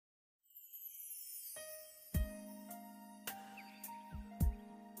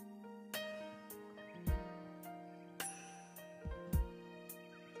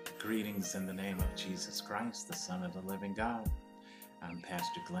Greetings in the name of Jesus Christ, the Son of the living God. I'm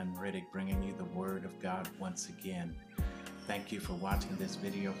Pastor Glenn Riddick, bringing you the Word of God once again. Thank you for watching this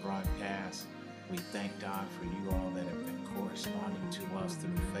video broadcast. We thank God for you all that have been corresponding to us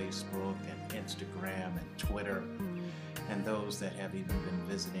through Facebook and Instagram and Twitter, and those that have even been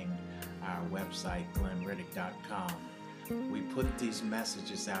visiting our website, glennriddick.com. We put these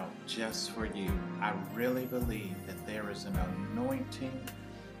messages out just for you. I really believe that there is an anointing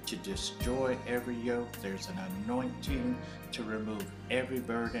to destroy every yoke. There's an anointing to remove every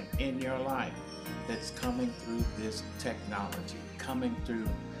burden in your life that's coming through this technology, coming through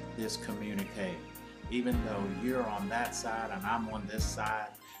this communique. Even though you're on that side and I'm on this side,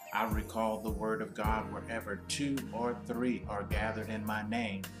 I recall the word of God, wherever 2 or 3 are gathered in my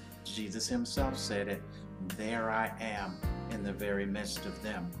name. Jesus himself said it, there I am in the very midst of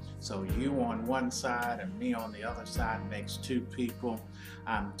them. So you on one side and me on the other side makes 2 people.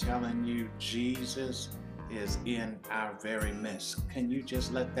 I'm telling you, Jesus is in our very midst. Can you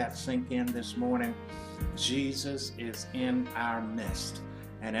just let that sink in this morning? Jesus is in our midst.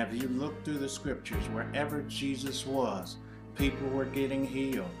 And if you look through the scriptures, wherever Jesus was, people were getting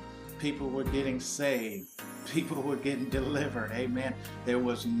healed. People were getting saved. People were getting delivered. Amen. There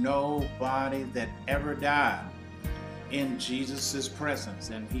was nobody that ever died in Jesus's presence.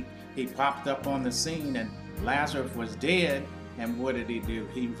 And he popped up on the scene, and Lazarus was dead. And what did he do?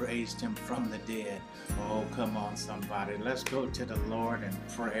 He raised him from the dead. Oh, come on, somebody. Let's go to the Lord in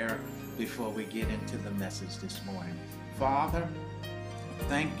prayer before we get into the message this morning. Father,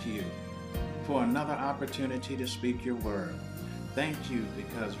 thank you for another opportunity to speak your word. Thank you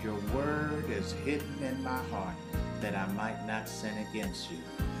because your word is hidden in my heart that I might not sin against you.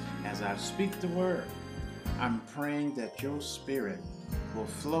 As I speak the word, I'm praying that your spirit will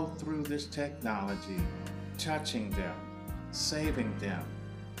flow through this technology, touching them, saving them,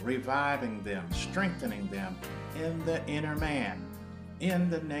 reviving them, strengthening them in the inner man. In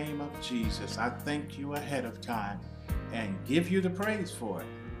the name of Jesus, I thank you ahead of time and give you the praise for it,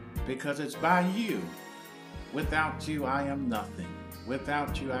 because it's by you. Without you, I am nothing.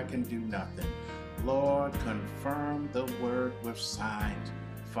 Without you, I can do nothing. Lord, confirm the word with signs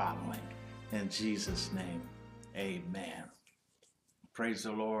following. In Jesus' name, amen. Praise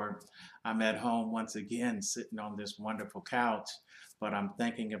the Lord. I'm at home once again, sitting on this wonderful couch, but I'm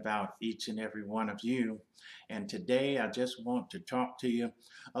thinking about each and every one of you. And today, I just want to talk to you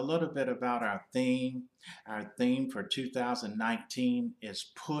a little bit about our theme. Our theme for 2019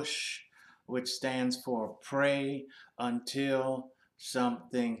 is PUSH, which stands for pray until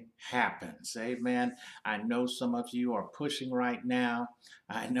something happens. Amen. I know some of you are pushing right now.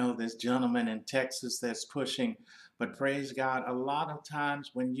 I know this gentleman in Texas that's pushing, but praise God, a lot of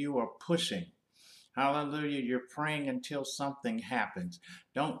times when you are pushing, hallelujah, you're praying until something happens.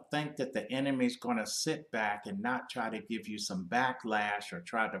 Don't think that the enemy's going to sit back and not try to give you some backlash or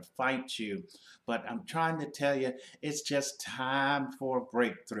try to fight you. But I'm trying to tell you, it's just time for a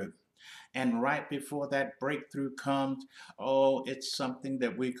breakthrough. And right before that breakthrough comes, oh, it's something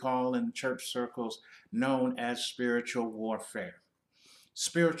that we call in church circles known as spiritual warfare.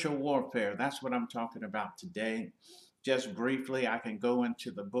 Spiritual warfare, that's what I'm talking about today. Just briefly, I can go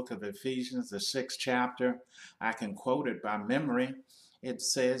into the book of Ephesians, the 6th chapter. I can quote it by memory. It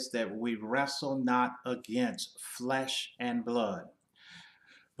says that we wrestle not against flesh and blood,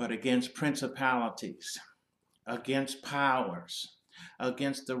 but against principalities, against powers,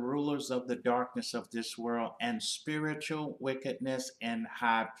 against the rulers of the darkness of this world, and spiritual wickedness in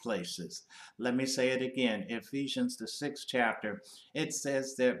high places. Let me say it again. Ephesians, the 6th chapter, it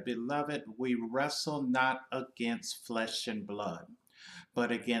says that, beloved, we wrestle not against flesh and blood,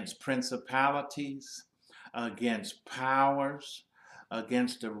 but against principalities, against powers,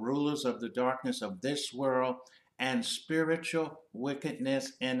 against the rulers of the darkness of this world, and spiritual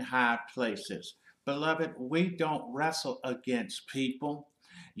wickedness in high places. Beloved, we don't wrestle against people.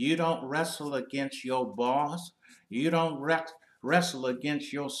 You don't wrestle against your boss. You don't wrestle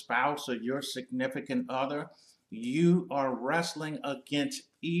against your spouse or your significant other. You are wrestling against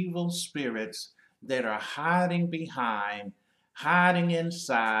evil spirits that are hiding behind, hiding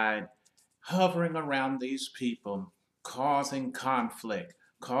inside, hovering around these people, causing conflict,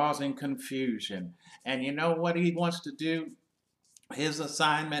 causing confusion. And you know what he wants to do? His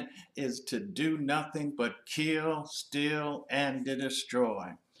assignment is to do nothing but kill, steal, and to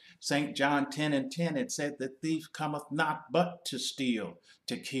destroy. St. John 10:10, it said, the thief cometh not but to steal,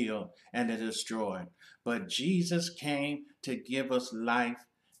 to kill, and to destroy. But Jesus came to give us life,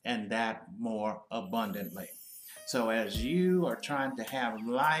 and that more abundantly. So as you are trying to have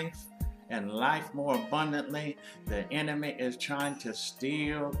life and life more abundantly. The enemy is trying to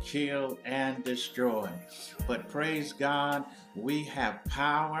steal, kill, and destroy. But praise God, we have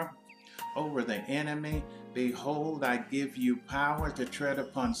power over the enemy. Behold, I give you power to tread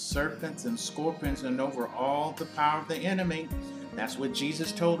upon serpents and scorpions and over all the power of the enemy. That's what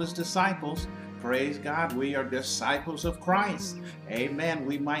Jesus told his disciples. Praise God, we are disciples of Christ. Amen.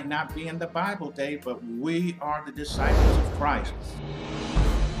 We might not be in the Bible day, but we are the disciples of Christ.